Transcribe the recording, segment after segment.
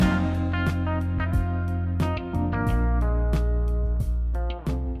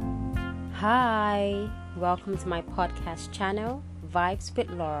Hi, welcome to my podcast channel, Vibes with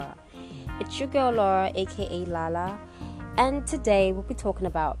Laura. It's your girl Laura, aka Lala, and today we'll be talking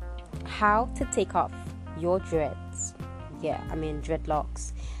about how to take off your dreads.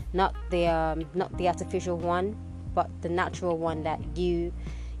 Dreadlocks, not the artificial one, but the natural one that you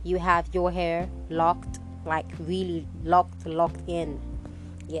have your hair locked, like really locked in.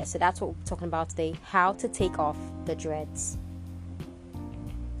 Yeah, so that's what we're talking about today. How to take off the dreads.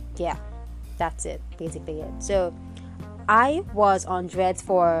 Yeah, that's it, basically it. So I was on dreads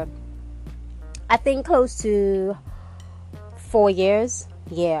for I think close to 4 years.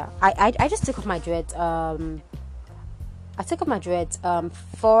 Yeah, I just took off my dreads. I took off my dreads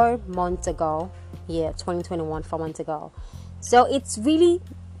 4 months ago. Yeah, 2021, 4 months ago. So it's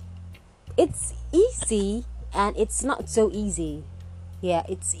easy and it's not so easy. Yeah,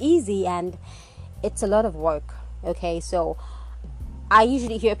 it's easy and it's a lot of work. Okay, so I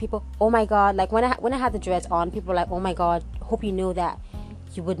usually hear people, oh my god, like when I had the dreads on, people are like, oh my god, hope you know that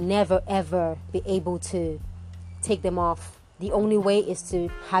you would never ever be able to take them off. The only way is to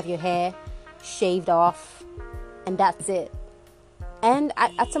have your hair shaved off, and that's it. And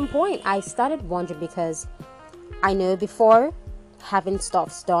at some point I started wondering, because I know before having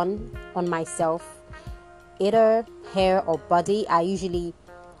stuff done on myself, either hair or body, I usually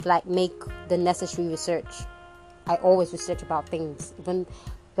make the necessary research. I always research about things even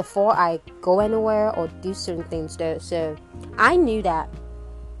before I go anywhere or do certain things there. So I knew that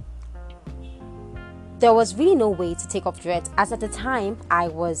there was really no way to take off dreads, as at the time I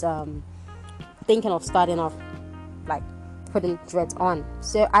was thinking of starting off putting dreads on.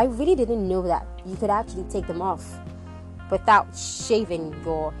 So I really didn't know that you could actually take them off without shaving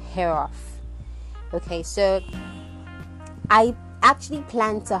your hair off. Okay, so I actually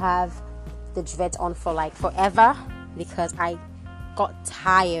planned to have the dreads on for forever, because I got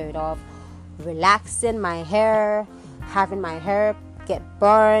tired of relaxing my hair, having my hair get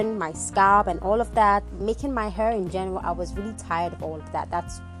burned, my scalp and all of that, making my hair in general. I was really tired of all of that.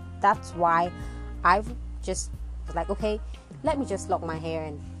 That's why I just was like, okay, let me just lock my hair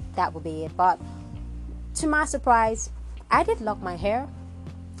and that will be it. But to my surprise, I did lock my hair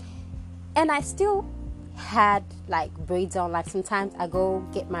and I still had braids on. Sometimes I go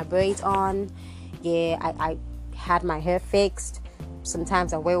get my braids on. Yeah, I had my hair fixed.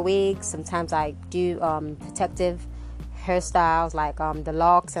 Sometimes I wear wigs. Sometimes I do protective hairstyles, the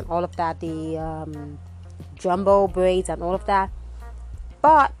locks and all of that, the jumbo braids and all of that.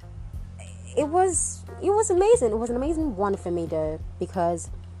 But it was amazing. It was an amazing one for me though,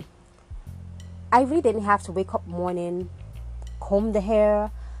 because I really didn't have to wake up morning, comb the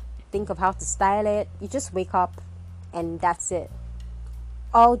hair, think of how to style it. You just wake up and that's it.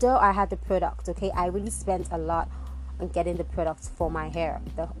 Although I had the product, okay, I really spent a lot on getting the products for my hair,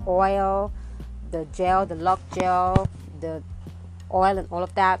 the oil, the gel, the lock gel, the oil and all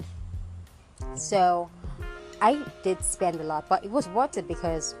of that. So I did spend a lot, but it was worth it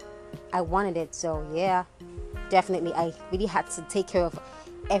because I wanted it. So yeah, definitely I really had to take care of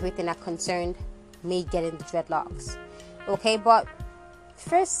everything that concerned me getting the dreadlocks. Okay, but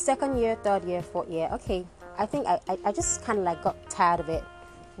first, second year, third year, fourth year, okay, I think I just kind of got tired of it.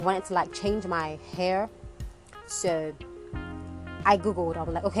 Wanted to change my hair. So I googled. I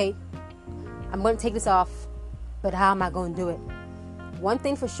was like, okay, I'm going to take this off, but how am I going to do it? One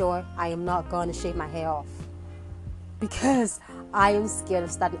thing for sure, I am not going to shave my hair off, because I am scared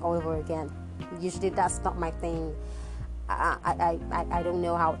of starting all over again. Usually that's not my thing. I don't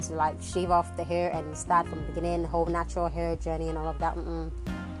know how to shave off the hair and start from the beginning, the whole natural hair journey and all of that.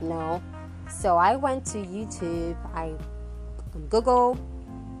 No. So I went to YouTube, I Googled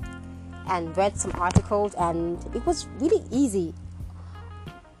and read some articles, and it was really easy.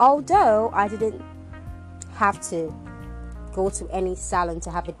 Although I didn't have to go to any salon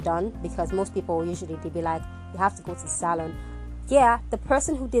to have it done, because most people usually they'd be like, you have to go to the salon. Yeah, the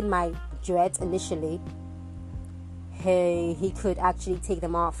person who did my dreads initially, he could actually take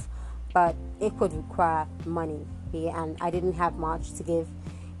them off, but it could require money. Yeah, and I didn't have much to give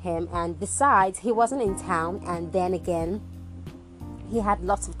him, and besides, he wasn't in town, and then again, he had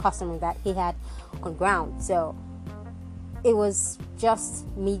lots of customers that he had on ground. So it was just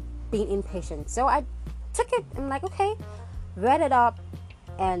me being impatient. So I took it. I'm like, okay, read it up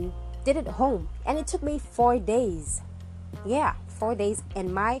and did it at home, and it took me 4 days. Yeah, 4 days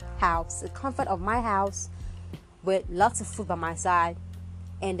in my house, the comfort of my house, with lots of food by my side.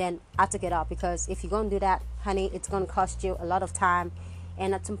 And then I took it off, because if you're going to do that, honey, it's going to cost you a lot of time,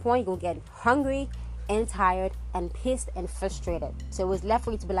 and at some point you're going to get hungry and tired and pissed and frustrated. So it was left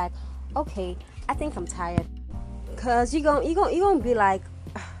for you to be like, okay, I think I'm tired. Because you're gonna be like,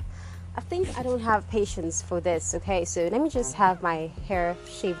 I think I don't have patience for this. Okay, so let me just have my hair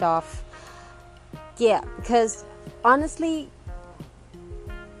shaved off. Yeah, because honestly,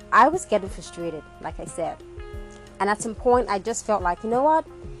 I was getting frustrated, like I said. And at some point, I just felt like, you know what?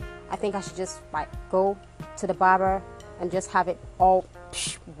 I think I should just like go to the barber and just have it all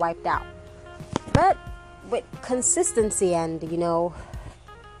wiped out. But with consistency and, you know,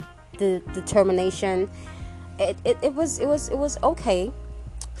 the determination, it was okay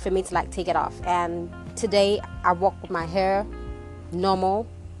for me to like take it off. And today I walk with my hair normal,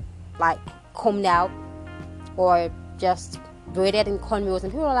 like combed out, or just braided in cornrows,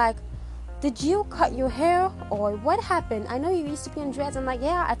 and people are like, did you cut your hair, or what happened? I know you used to be in dreads. I'm like,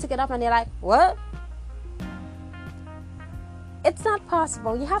 yeah, I took it off. And they're like, what? It's not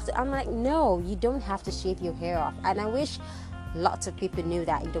possible. You have to. I'm like, no, you don't have to shave your hair off. And I wish lots of people knew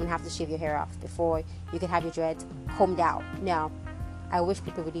that you don't have to shave your hair off before you can have your dreads combed out. No, I wish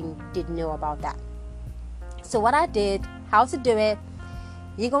people really did know about that. So what I did, how to do it,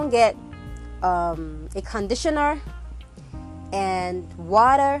 you're gonna get a conditioner and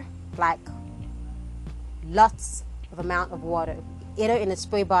water, like lots of amount of water, either in a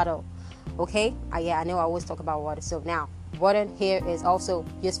spray bottle. Okay, yeah, I know I always talk about water, so now water here is also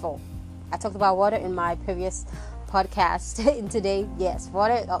useful. I talked about water in my previous podcast. And today, yes,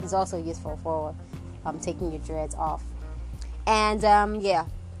 water is also useful for taking your dreads off. And yeah,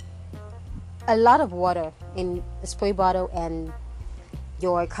 a lot of water in a spray bottle, and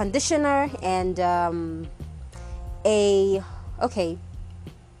your conditioner, and a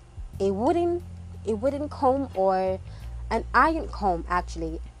wooden comb, or an iron comb,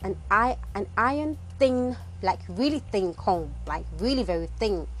 actually, an iron thin, like really thin comb, like really very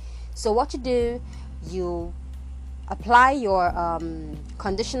thin. So what you do, you apply your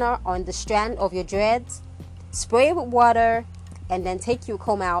conditioner on the strand of your dreads, spray it with water, and then take your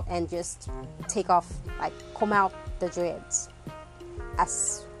comb out and just comb out the dreads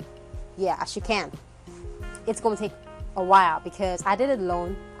as you can. It's going to take a while because I did it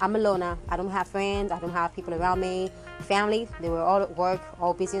alone. I'm a loner. I don't have friends. I don't have people around me. Family, they were all at work,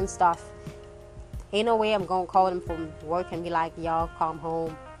 all busy and stuff. Ain't no way I'm going to call them from work and be like, y'all come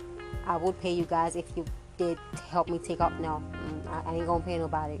home. I would pay you guys if you did help me take off. No, I ain't going to pay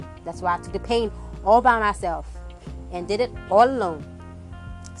nobody. That's why I took the pain all by myself and did it all alone.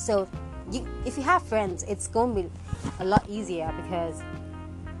 So if you have friends, it's going to be a lot easier, because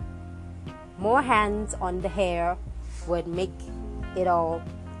more hands on the hair would make it all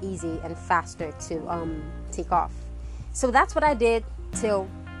easy and faster to take off. So that's what I did till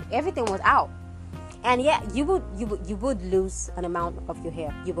everything was out. And yeah, you would lose an amount of your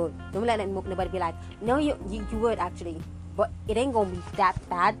hair. You would. Don't let nobody be like, no, you would actually, but it ain't gonna be that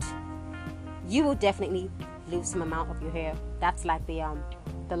bad. You will definitely lose some amount of your hair. That's like the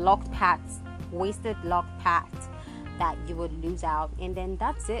locked parts, wasted locked parts that you would lose out, and then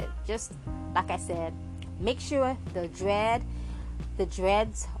that's it. Just like I said, make sure the dreads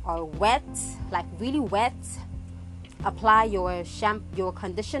are wet, like really wet. Apply your your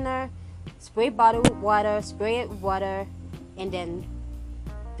conditioner, spray bottle with water, spray it with water, and then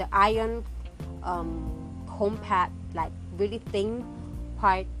the iron comb pad, like really thin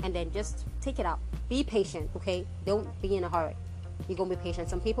part, and then just take it out. Be patient, okay? Don't be in a hurry. You're gonna be patient.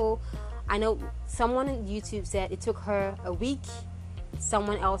 Some people, I know someone on YouTube said it took her a week.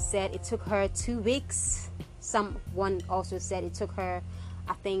 Someone else said it took her 2 weeks. Someone also said it took her,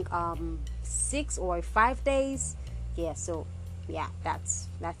 I think, 6 or 5 days. Yeah, so yeah, that's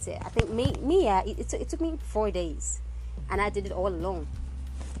it. I think it took me 4 days, and I did it all alone.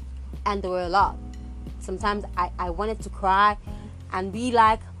 And there were a lot. Sometimes I wanted to cry and be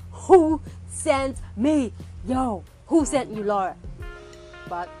like, who sent me? Yo, who sent you, Laura?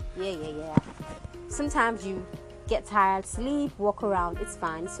 But yeah. Sometimes you get tired, sleep, walk around. It's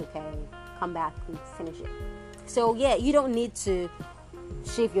fine. It's okay. Come back and finish it. So yeah, you don't need to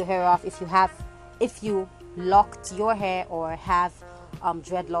shave your hair off if you locked your hair or have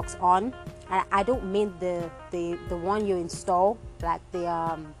dreadlocks on. And I don't mean the one you install, like the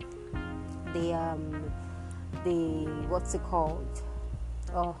what's it called?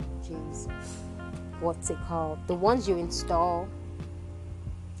 Oh jeez, what's it called? The ones you install.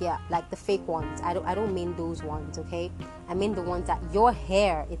 Yeah, like the fake ones. I don't mean those ones, okay? I mean the ones that your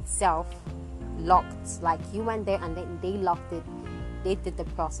hair itself locked. Like you went there and then they locked it. They did the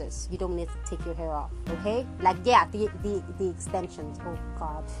process. You don't need to take your hair off, okay? Like yeah, the extensions.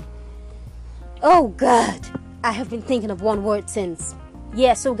 Oh God, I have been thinking of one word since.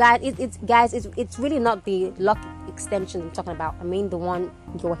 Yeah, so guys, it's really not the lock extension I'm talking about. I mean the one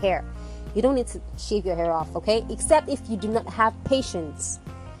your hair. You don't need to shave your hair off, okay? Except if you do not have patience.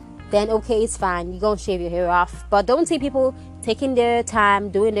 then okay, it's fine. You're gonna shave your hair off. But don't see people taking their time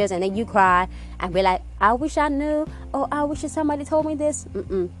doing this and then you cry and be like, I wish I knew, or I wish somebody told me this.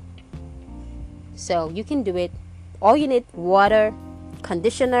 So you can do it. All you need: water,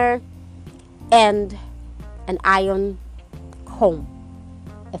 conditioner, and an iron comb,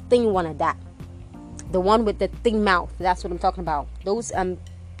 a thin one of that, the one with the thin mouth. That's what I'm talking about. Those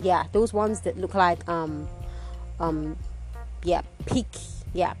those ones that look like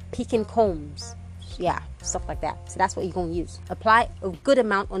peking combs, stuff like that. So that's what you're gonna use. Apply a good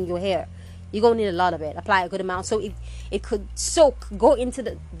amount on your hair. You're gonna need a lot of it. Apply a good amount so it could go into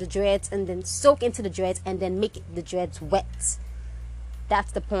the dreads, and then soak into the dreads, and then make the dreads wet.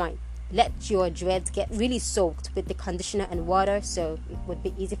 That's the point. Let your dreads get really soaked with the conditioner and water, so it would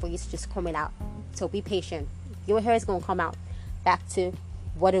be easy for you to just comb it out. So be patient. Your hair is gonna come out back to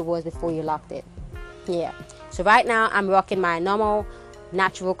what it was before you locked it. So right now I'm rocking my normal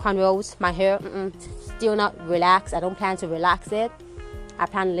natural cornrows. My hair still not relaxed. I don't plan to relax it. I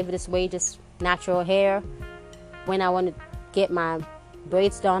plan to live it this way, just natural hair. When I want to get my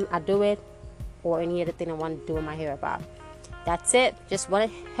braids done, I do it, or any other thing I want to do in my hair about. That's it. Just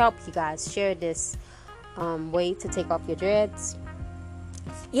want to help you guys share this way to take off your dreads.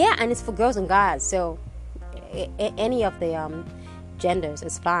 And it's for girls and guys, so any of the genders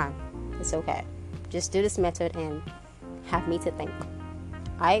is fine. It's okay. Just do this method and have me to thank.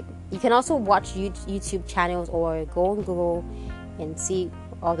 Alright, you can also watch YouTube channels or go on Google and see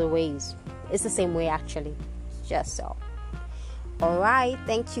other ways. It's the same way actually, just so. Alright,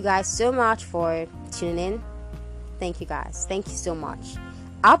 thank you guys so much for tuning in. Thank you guys. Thank you so much.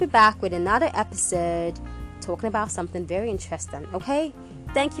 I'll be back with another episode talking about something very interesting. Okay?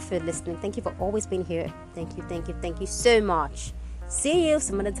 Thank you for listening. Thank you for always being here. Thank you so much. See you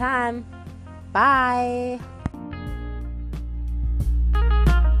some other time. Bye.